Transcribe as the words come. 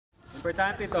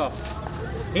Importante ito.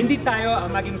 Hindi tayo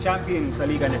ang maging champion sa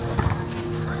liga nito.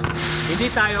 Hindi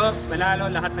tayo manalo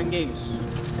lahat ng games.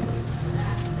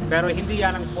 Pero hindi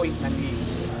yan ang point ng league.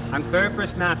 Ang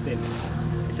purpose natin,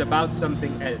 it's about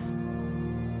something else.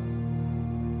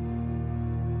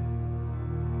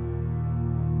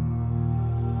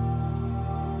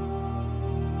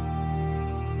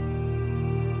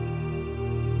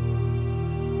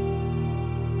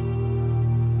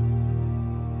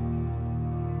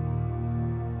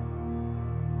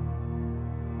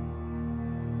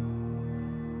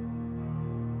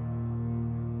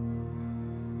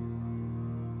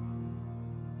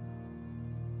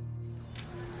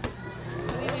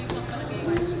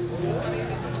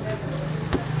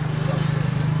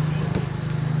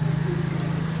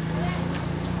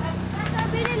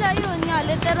 Yun nga,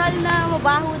 literal na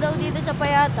mabaho daw dito sa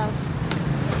Payatas.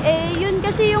 Eh, yun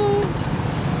kasi yung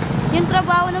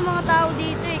trabaho ng mga tao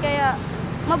dito eh, kaya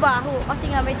mabaho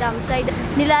kasi nga may downside.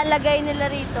 Nilalagay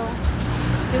nila rito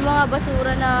yung mga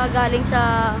basura na galing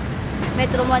sa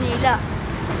Metro Manila.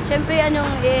 Siyempre,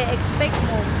 anong i-expect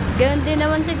mo? Gayon din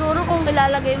naman siguro kung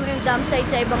ilalagay mo yung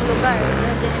downside sa ibang lugar.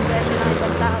 Gayon din yung presyo ng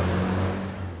ibang tao.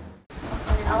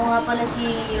 Ako nga pala si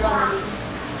Ronaldin.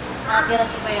 Nakatira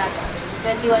sa Payatas.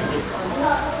 21 years old.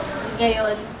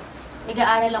 Ngayon,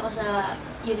 nag-aaral ako sa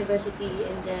university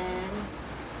and then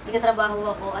nagtatrabaho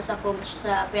ako as a coach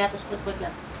sa Payatas Football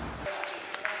Club.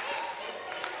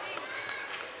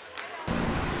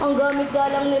 Ang gamit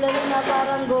galang nila na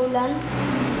parang goalan,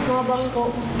 mga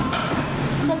bangko.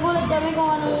 Sagulat kami kung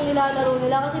anong nilalaro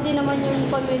nila kasi di naman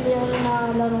yung familiar na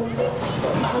laro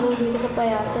dito sa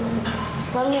Payatas.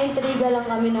 Parang na-intriga lang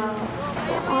kami na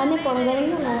ano po, ang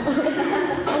galing na.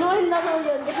 Ano yung laro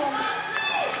yun?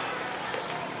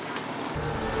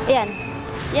 Ayan.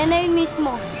 Yan na yun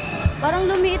mismo. Parang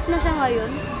lumiit na siya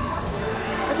ngayon.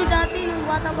 Kasi dati, nung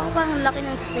bata pa parang laki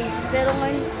ng space. Pero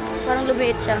ngayon, parang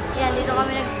lumiit siya. Ayan, dito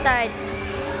kami nag-start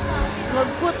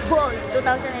mag-football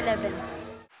 2011.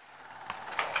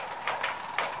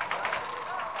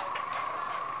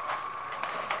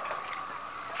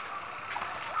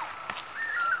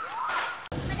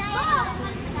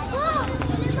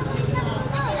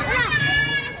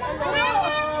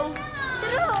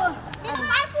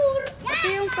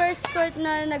 First court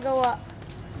na nagawa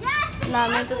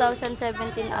namin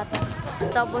 2017 ata.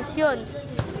 Tapos yun,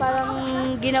 parang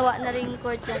ginawa na rin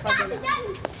court yung kabila.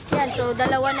 Yan, so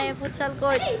dalawa na yung futsal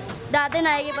court. Dati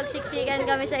nakikipagsiksikan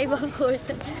kami sa ibang court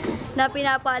na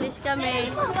pinapalis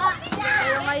kami.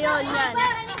 Pero ngayon, yan,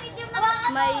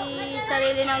 may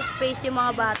sarili ng space yung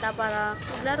mga bata para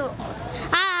maglaro.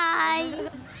 Hi!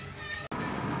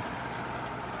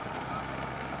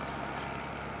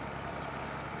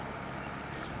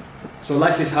 So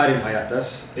life is hard in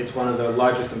Payatas. It's one of the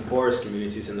largest and poorest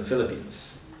communities in the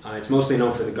Philippines. It's mostly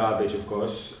known for the garbage, of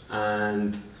course,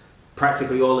 and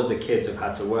practically all of the kids have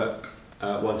had to work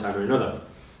one time or another.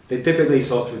 They typically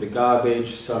sort through the garbage,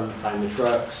 some climb the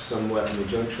trucks, some work in the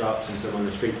junk shops, and some on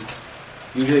the streets.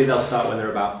 Usually they'll start when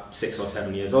they're about 6 or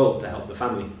 7 years old to help the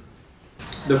family.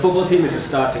 The football team is a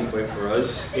starting point for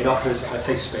us. It offers a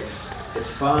safe space. It's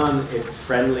fun, it's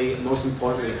friendly, and most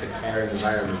importantly, it's a caring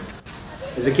environment.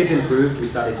 As the kids improved, we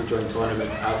started to join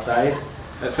tournaments outside.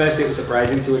 At first it was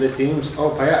surprising to other teams.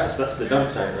 Oh, Payatas, that's the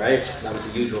dump site, right? That was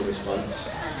the usual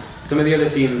response. Some of the other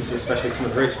teams, especially some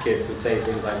of the rich kids, would say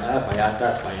things like,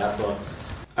 Payatas, Payato.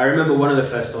 I remember one of the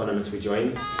first tournaments we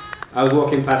joined. I was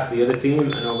walking past the other team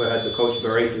and overheard the coach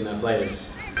berating their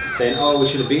players, saying, oh,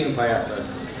 we should have beaten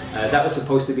Payatas. That was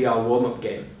supposed to be our warm-up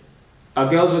game.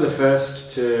 Our girls were the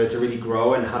first to really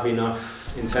grow and have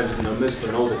enough in terms of numbers for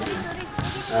an older team.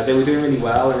 They were doing really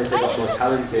well, and as they got more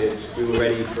talented, we were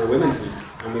ready for a women's league.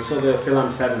 And we saw the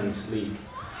Philams Sevens league.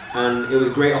 And it was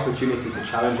a great opportunity to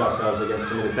challenge ourselves against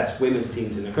some of the best women's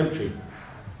teams in the country.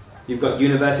 You've got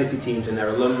university teams and their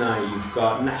alumni, you've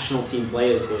got national team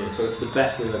players here, so it's the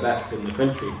best of the best in the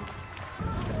country.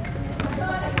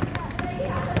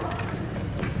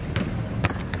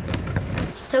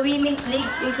 Sa Women's League,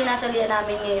 yung sinasalihan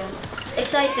namin ngayon.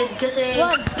 Excited kasi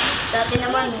dati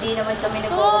naman, hindi naman kami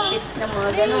nag-compete ng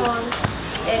mga gano'n.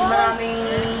 And maraming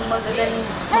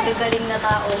magagaling na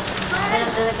tao na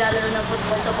naglalaro ng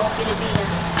football sa buong Pilipinas.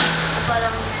 So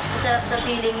parang masarap sa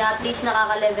feeling na at least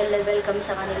nakaka-level-level kami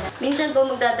sa kanila. Minsan po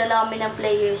magdadala kami ng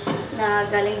players na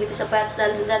galing dito sa Payatas,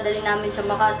 dadalhin namin sa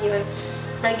Makati or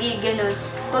Taguig, gano'n.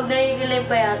 Pag nalilila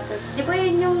yung Payatas, di ba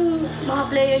yun yung mga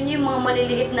player nyo, yung mga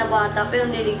maliliit na bata pero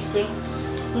niligsing?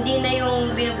 Hindi na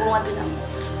yung binubungad lang.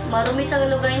 Marumi sa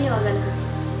lugar nyo, gano'n.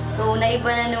 So,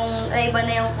 naiba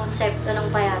na yung konsepto ng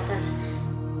Payatas.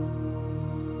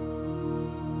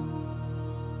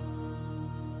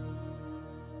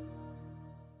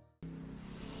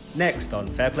 next on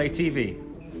Fairplay TV.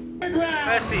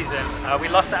 First season, we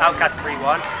lost to OutKast 3-1,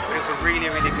 but it was a really,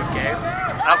 really good game.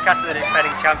 OutKast are the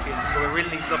defending champions, so we're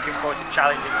really looking forward to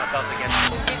challenging ourselves against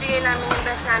them. Bibigay namin yung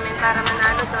best namin para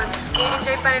manalo doon.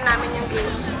 I-enjoy pa rin namin yung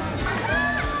game.